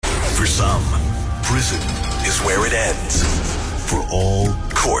For some, prison is where it ends. For all,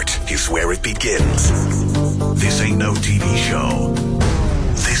 court is where it begins. This ain't no TV show.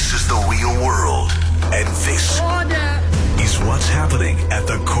 This is the real world. And this is what's happening at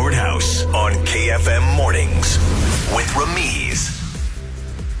the Courthouse on KFM Mornings with Ramiz.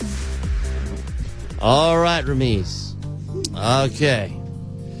 All right, Ramiz. Okay.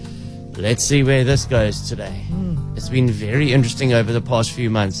 Let's see where this goes today. It's been very interesting over the past few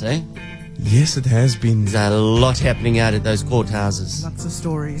months, eh? Yes, it has been. There's a lot happening out at those courthouses. Lots of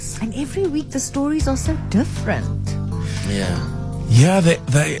stories. And every week the stories are so different. Yeah. Yeah,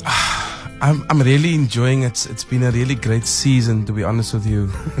 I'm really enjoying it. It's been a really great season, to be honest with you.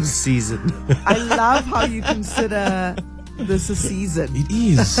 Season. I love how you consider this a season. It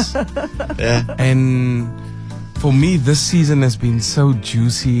is. Yeah. And for me, this season has been so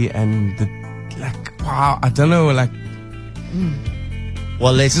juicy and wow, I don't know,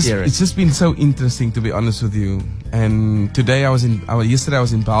 Well, let's hear it. It's just been so interesting, to be honest with you. And today yesterday I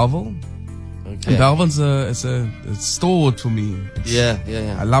was in Belleville. Okay. And Belleville's a stalwart for me. Yeah.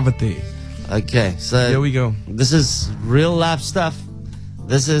 I love it there. Okay, so Here we go. this is real life stuff.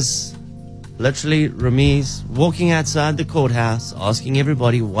 This is literally Ramiz walking outside the courthouse, asking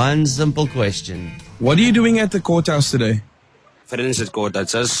everybody one simple question. What are you doing at the courthouse today? Friends at court, I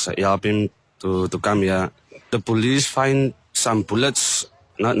just help him to come here. The police find some bullets,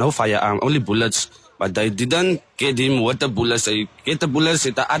 no firearm, only bullets. But they didn't get him with the bullets. They get the bullets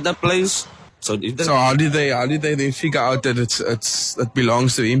at the other place. So how did they then figure out that it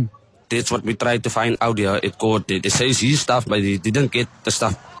belongs to him? that's what we tried to find out here at court. They say it's his stuff, but they didn't get the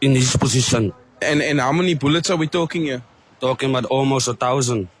stuff in his position. And how many bullets are we talking here? Talking about almost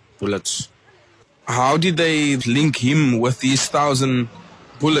 1,000 bullets. How did they link him with these 1,000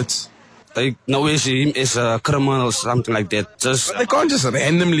 bullets? They know him as a criminal or something like that. But they can't just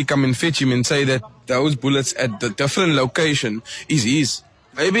randomly come and fetch him and say that those bullets at the different location is his.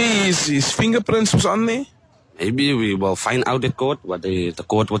 Maybe his fingerprints was on there? Maybe we will find out at court what the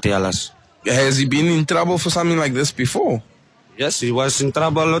court will tell us. Has he been in trouble for something like this before? Yes, he was in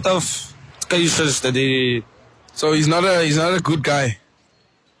trouble. A lot of cases that he... So he's not a good guy.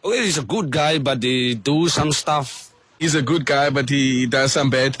 Well, he's a good guy, but he do some stuff. He's a good guy, but he does some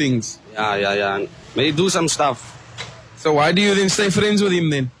bad things. Yeah. But he do some stuff. So why do you then stay friends with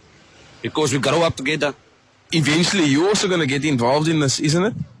him then? Because we grow up together. Eventually, you're also going to get involved in this, isn't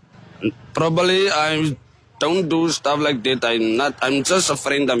it? Probably I don't do stuff like that. I'm just a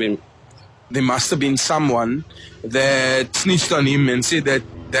friend of him. There must have been someone that snitched on him and said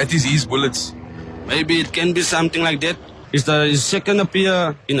that is his bullets. Maybe it can be something like that. It's the second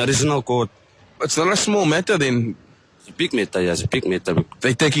appear in original court. It's not a small matter then. It's a big matter, yes, a big matter.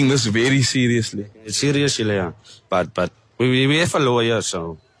 They're taking this very seriously. It's seriously, yeah. But we have a lawyer,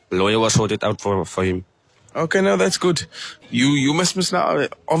 so the lawyer was sorted out for him. Okay, no, that's good. You must now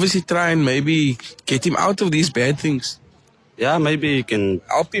obviously try and maybe get him out of these bad things. Yeah, maybe you can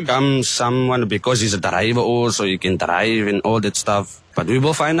Help him. become someone because he's a driver also, you can drive and all that stuff. But we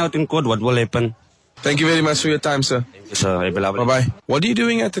will find out in court what will happen. Thank you very much for your time, sir. Thank you, sir. Have a lovely- Bye-bye. What are you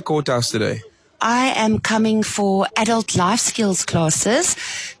doing at the courthouse today? I am coming for adult life skills classes.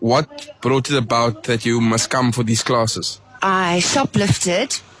 What brought it about that you must come for these classes? I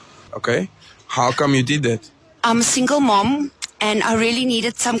shoplifted. Okay. How come you did that? I'm a single mom and I really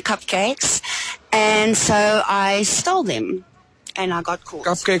needed some cupcakes. And so I stole them and I got caught.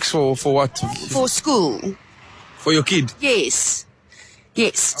 Cupcakes for what? For school. For your kid? Yes.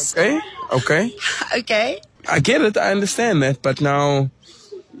 Okay. Okay. I get it. I understand that. But now,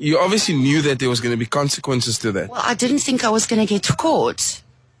 you obviously knew that there was going to be consequences to that. Well, I didn't think I was going to get caught.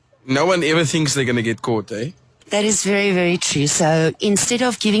 No one ever thinks they're going to get caught, eh? That is very, very true. So instead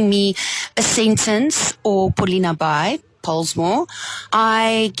of giving me a sentence or Paulina by Polsmore,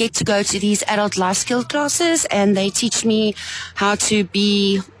 I get to go to these adult life skill classes and they teach me how to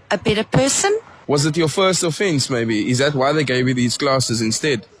be a better person. Was it your first offense, maybe? Is that why they gave you these classes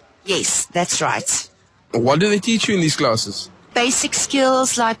instead? Yes, that's right. What do they teach you in these classes? Basic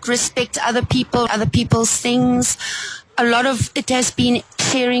skills like respect other people, other people's things. A lot of it has been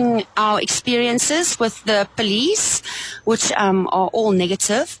sharing our experiences with the police, which are all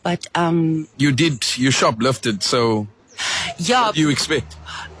negative, but You shoplifted, so yeah, what do you expect?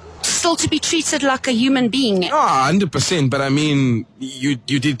 still to be treated like a human being. 100%, but I mean, you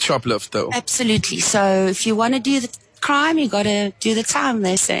did shoplift though. Absolutely. So if you want to do the crime, you got to do the time,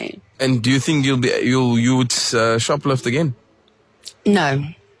 they say. And do you think you would shoplift again? No.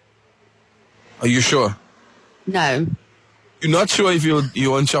 Are you sure? No. You're not sure if you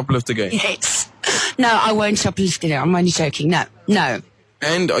won't shoplift again? Yes. No, I won't shoplift again. I'm only joking. No.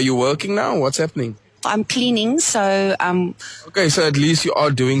 And are you working now? What's happening? I'm cleaning, so Okay, so at least you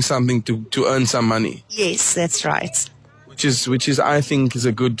are doing something to earn some money, yes, that's right. which is I think is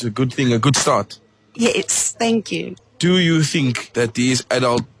a good thing, a good start. Yes, thank you. Do you think that these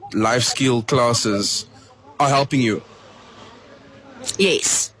adult life skill classes are helping you?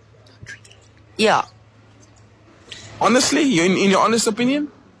 Yes. Yeah. Honestly, in your honest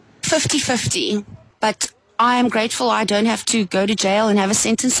opinion? 50-50. But I am grateful I don't have to go to jail and have a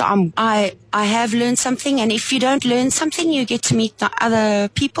sentence. I have learned something, and if you don't learn something, you get to meet the other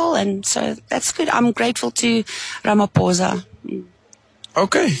people, and so that's good. I'm grateful to Ramaphosa.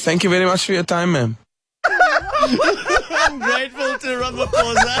 Okay, thank you very much for your time, ma'am. I'm grateful to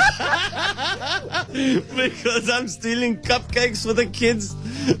Ramaphosa because I'm stealing cupcakes for the kids.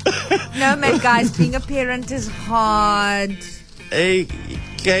 No, man, guys, being a parent is hard.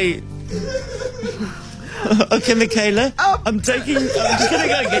 Okay. Okay, Michaela, I'm just going to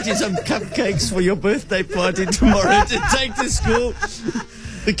go get you some cupcakes for your birthday party tomorrow to take to school.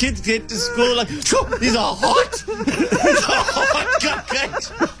 The kids get to school like, these are hot. These are hot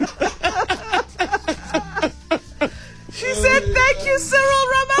cupcakes. She said, "Thank you, Cyril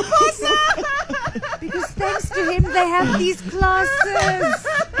Ramaphosa." Because thanks to him, they have these classes.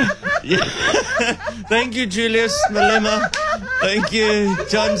 Yeah. Thank you, Julius Malema. Thank you,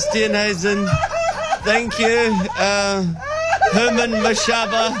 John Steenhuisen. Thank you, Herman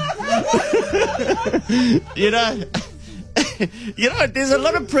Mashaba. You know, there's a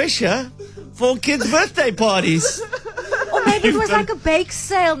lot of pressure for kids' birthday parties. Or maybe it was like a bake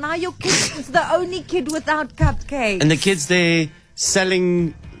sale. Now your kid's the only kid without cupcakes. And the kids there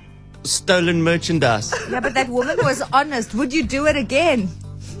selling stolen merchandise. Yeah, but that woman was honest. Would you do it again?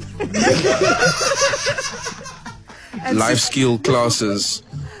 Life skill classes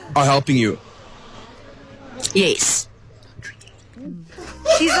are helping you. Yes.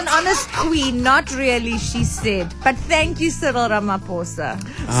 She's an honest queen. Not really, she said. But thank you, Cyril Ramaphosa.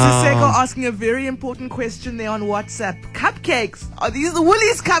 Siseko asking a very important question there on WhatsApp. Cupcakes. Are these the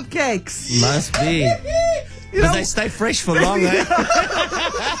Woolies cupcakes? Must be. But they stay fresh for long, eh?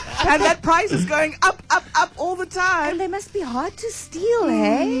 And that price is going up, up, up all the time. And they must be hard to steal,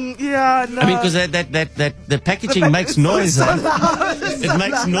 hey? Yeah, no. I mean, because the packaging makes noise. It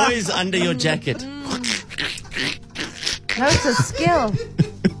makes noise under your jacket. That's a skill.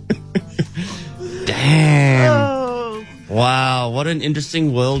 Damn. Oh, Wow, what an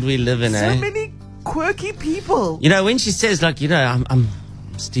interesting world we live in, so eh? many quirky people. You know, when she says, like, I'm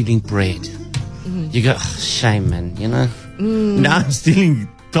stealing bread, you go, shame, man, you know? Now I'm stealing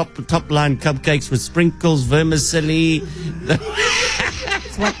top line cupcakes with sprinkles, vermicelli.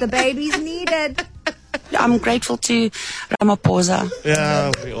 It's what the babies needed. I'm grateful to Ramaphosa.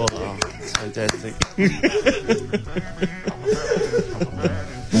 Yeah, we all are. It's fantastic.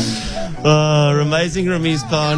 Amazing Ramiz Khan.